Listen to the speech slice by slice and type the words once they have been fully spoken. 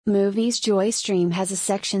Movies Joy Stream has a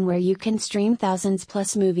section where you can stream thousands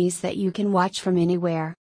plus movies that you can watch from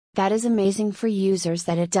anywhere. That is amazing for users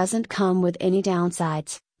that it doesn't come with any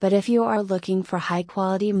downsides, but if you are looking for high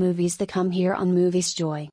quality movies, they come here on Movies Joy.